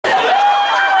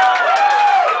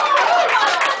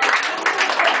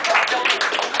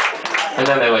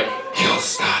then they're like, "Kill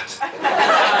Scott.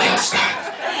 Kill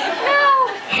Scott.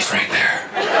 He's right there.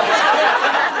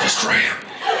 Destroy him."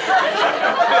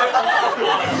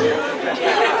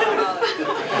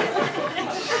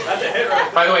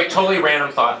 By the way, totally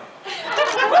random thought.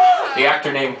 The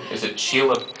actor name, is it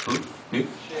Sheila Booth? Okay.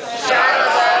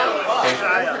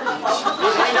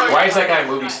 Why is that guy a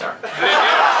movie star?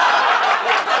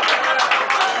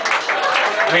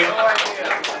 I mean,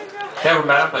 never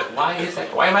met him, but why is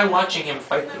that? Why am I watching him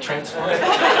fight the Transformers?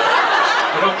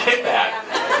 I don't get that.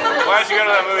 Why did you go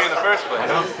to that movie in the first place? I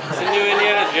don't. It's a new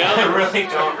Indiana Jones. I really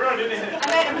don't. I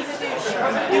met him.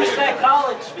 He was at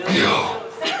college. No.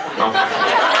 Oh.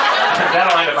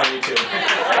 That'll end up on YouTube.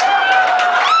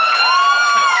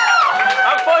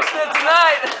 I'm posting it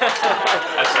tonight.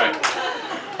 That's right.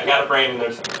 I got a brain in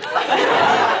there somewhere.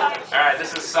 Alright,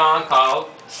 this is a song called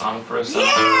Song for a Song.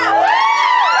 Yeah!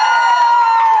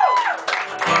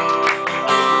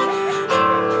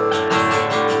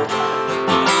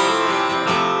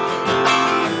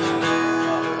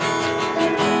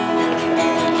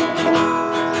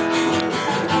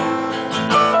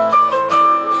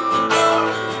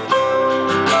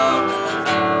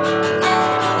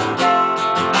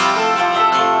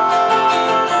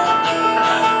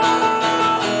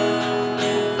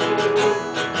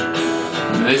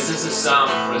 This is a song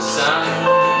for a son.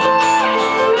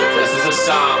 This is a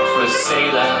song for a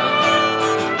sailor.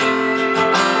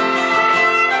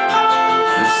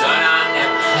 The son I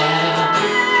never had.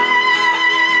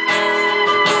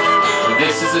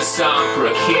 This is a song for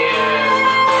a kid.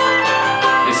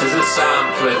 This is a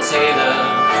song for a tailor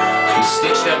who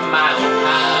stitched up my old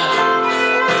heart.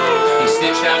 He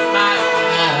stitched up my old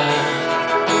heart.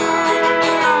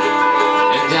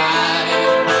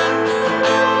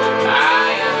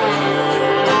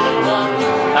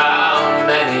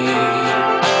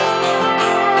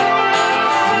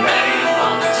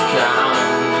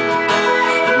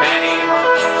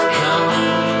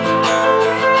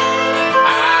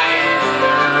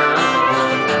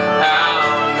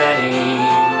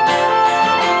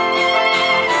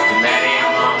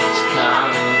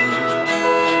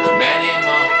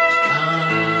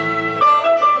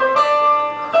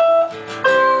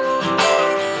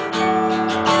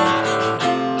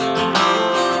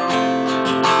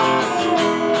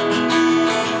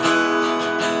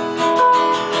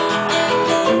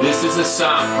 And this is a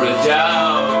song for a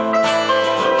dog.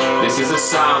 This is a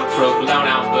song for a blown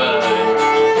out bird.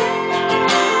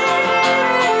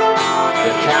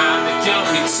 The kind that don't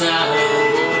return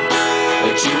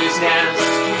to his nest.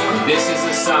 This is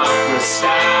a song for a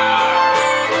star.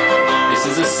 This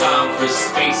is a song for a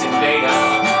space invader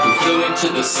who flew into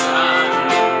the sun.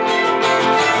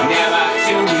 Never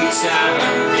to return.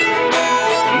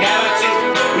 Never to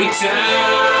return.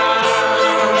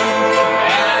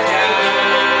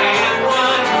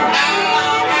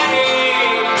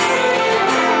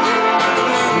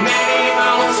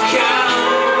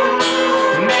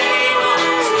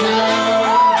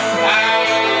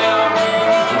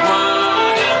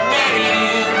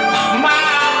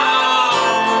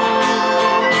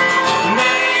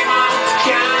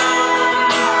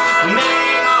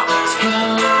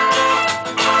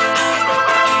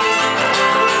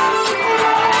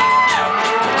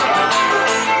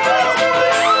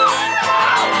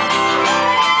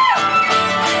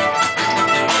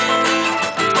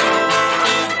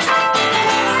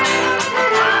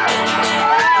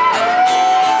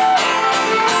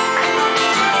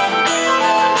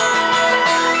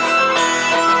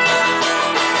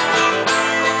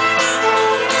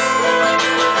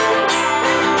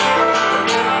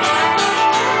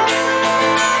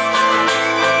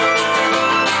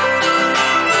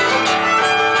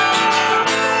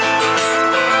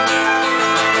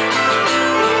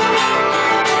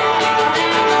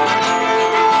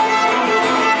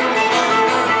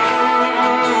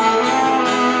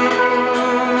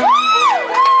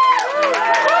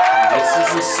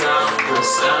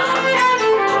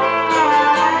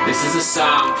 This is a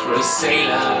song for a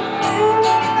sailor.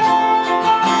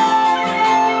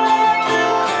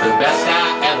 The best I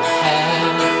ever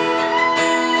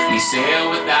had. He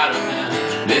sailed without a man.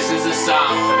 This is a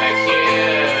song for that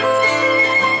kid.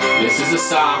 This is a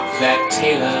song for that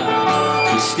tailor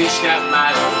who stitched up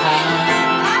my old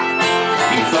heart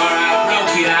before I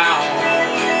broke it out.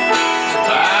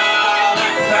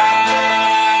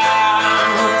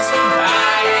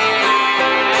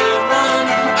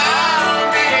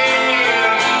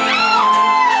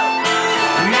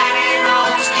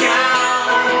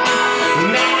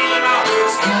 Many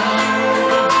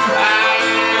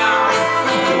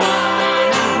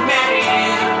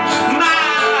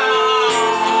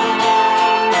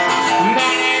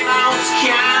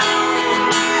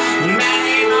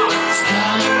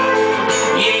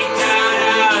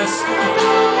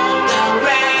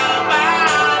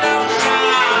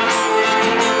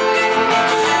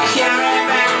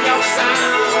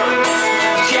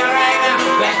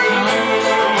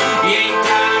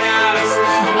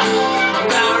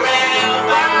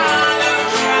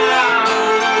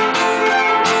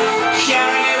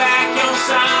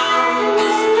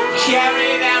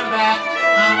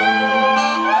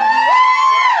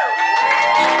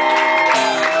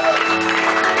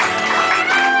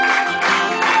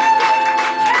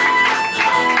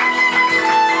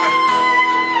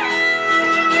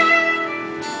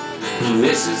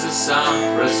This is a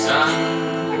song for a son.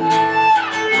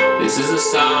 This is a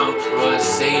song for a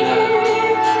sailor.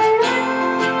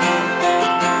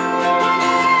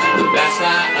 The best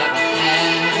I ever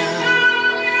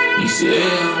had. He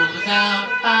sailed without